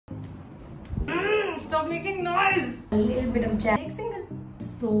stop making noise. A little bit of jazz. Next single.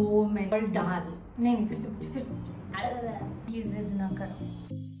 So many. Dal. नहीं फिर से. ये जिद ना करो.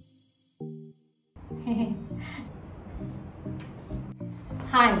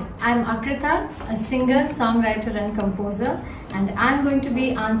 Hi, I'm Akrita, a singer, songwriter and composer, and I'm going to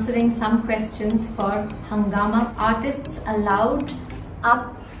be answering some questions for Hungama artists Aloud,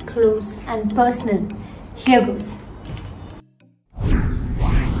 up close and personal. Here goes.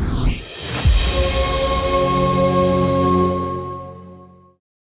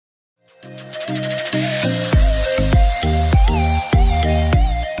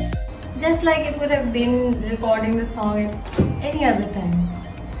 Just like it would have been recording the song at any other time.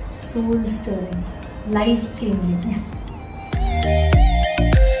 Soul stirring, life changing.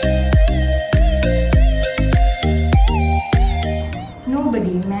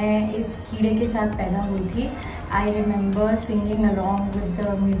 Nobody, मैं इस कीड़े के साथ पैदा हुई थी. I remember singing along with the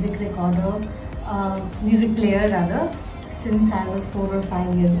music recorder, music player rather, since I was 4 or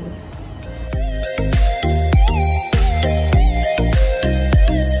 5 years old.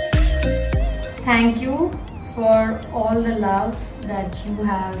 Thank you for all the love that you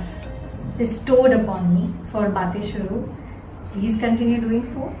have bestowed upon me for Baatein Shuru. Please continue doing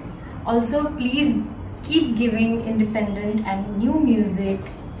so. Also, please keep giving independent and new music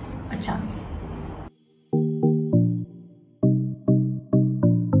a chance.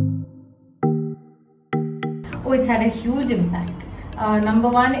 Oh, it's had a huge impact. Number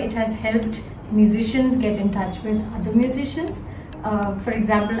one, it has helped musicians get in touch with other musicians. For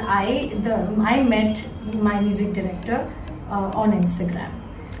example, I met my music director on Instagram.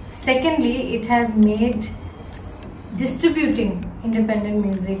 Secondly, it has made distributing independent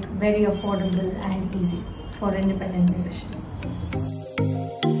music very affordable and easy for independent musicians.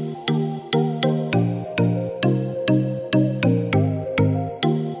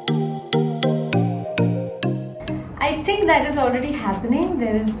 I think that is already happening.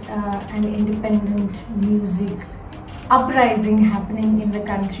 There is an independent music uprising happening in the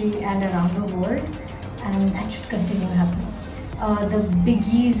country and around the world, and that should continue happening. The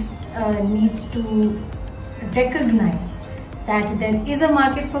biggies need to recognize that there is a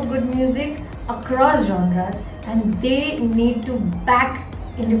market for good music across genres, and they need to back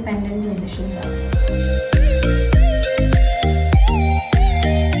independent musicians out.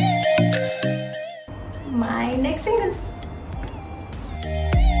 My next single.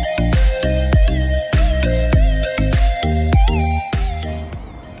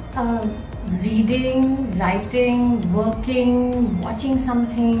 Reading, writing, working, watching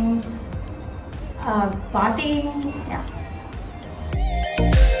something, partying, yeah.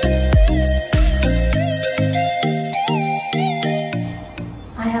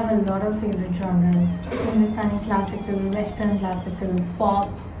 I have a lot of favorite genres: Hindustani classical, Western classical, pop,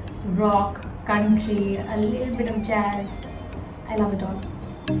 rock, country, a little bit of jazz. I love it all.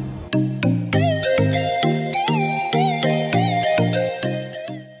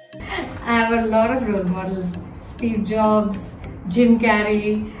 I have a lot of role models: Steve Jobs, Jim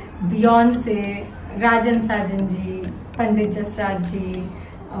Carrey, Beyonce, Rajan Sajanji, Pandit Jasraj,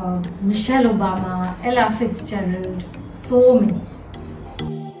 Michelle Obama, Ella Fitzgerald, so many.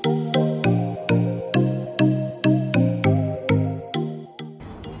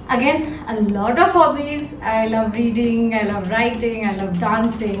 Again, a lot of hobbies. I love reading, I love writing, I love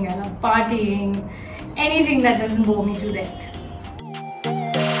dancing, I love partying, anything that doesn't bore me to death.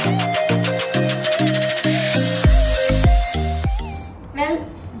 Well,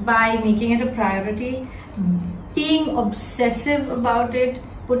 by making it a priority, being obsessive about it,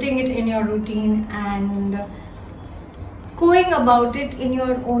 putting it in your routine and going about it in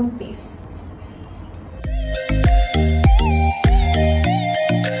your own pace.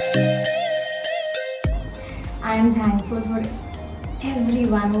 I am thankful for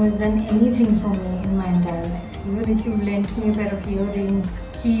everyone who has done anything for me in my entire life. Even if you've lent me a pair of earrings,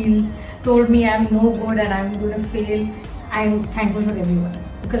 heels, told me I'm no good and I'm going to fail, I'm thankful for everyone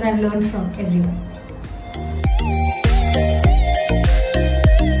because I've learned from everyone.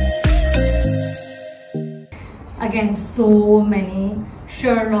 Again, so many: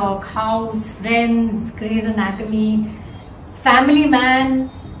 Sherlock, House, Friends, Grey's Anatomy, Family Man.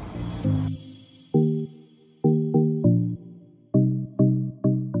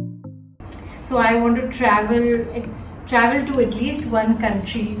 So I want to travel to at least one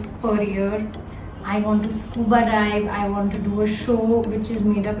country per year. I want to scuba dive. I want to do a show which is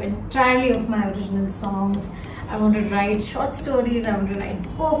made up entirely of my original songs. I want to write short stories. I want to write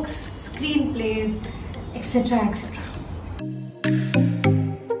books, screenplays, etc., etc.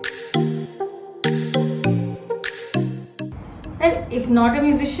 Well, if not a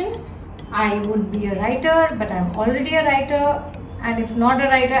musician, I would be a writer, but I'm already a writer, and if not a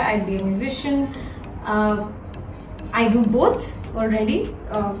writer, I'd be a musician. I do both already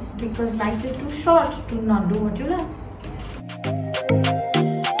because life is too short to not do what you love.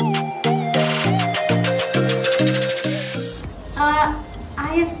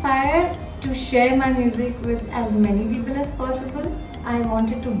 I aspire to share my music with as many people as possible. I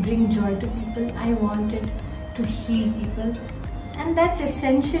wanted to bring joy to people. I wanted to heal people. And that's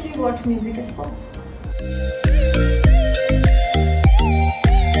essentially what music is for.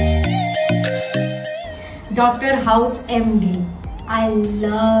 Dr. House MD. I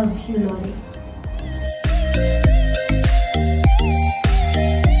love Hugh Laurie.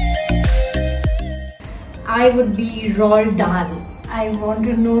 I would be Roald Dahl. I want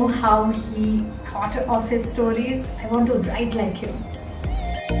to know how he thought of his stories. I want to write like him.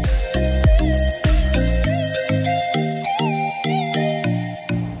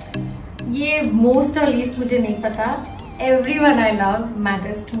 ये most or least मुझे नहीं पता. Everyone I love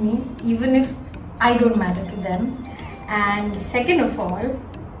matters to me, even if I don't matter to them. And second of all,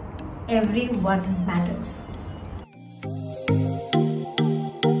 everyone matters.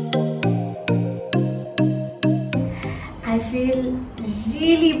 I feel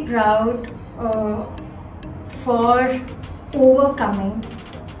really proud for overcoming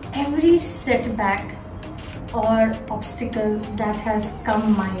every setback or obstacle that has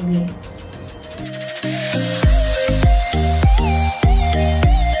come my way.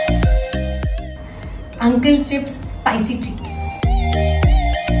 Uncle Chip's spicy treat.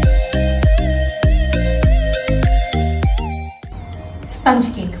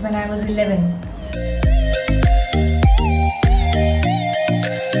 Sponge cake when I was 11.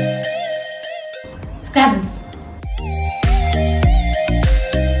 Scrabble.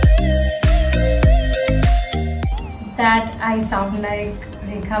 That I sound like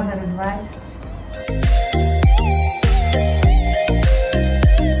Rekha Bharadwaj.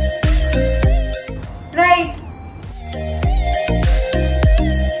 Right.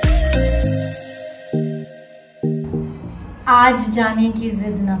 आज जाने की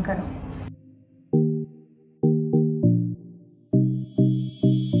जिद ना करो.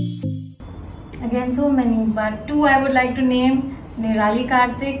 Again, so many, but two I would like to name: Nirali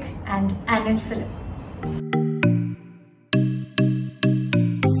Karthik and Annette Philip.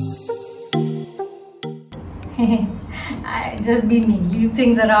 Just be me, leave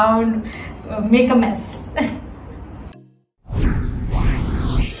things around, make a mess.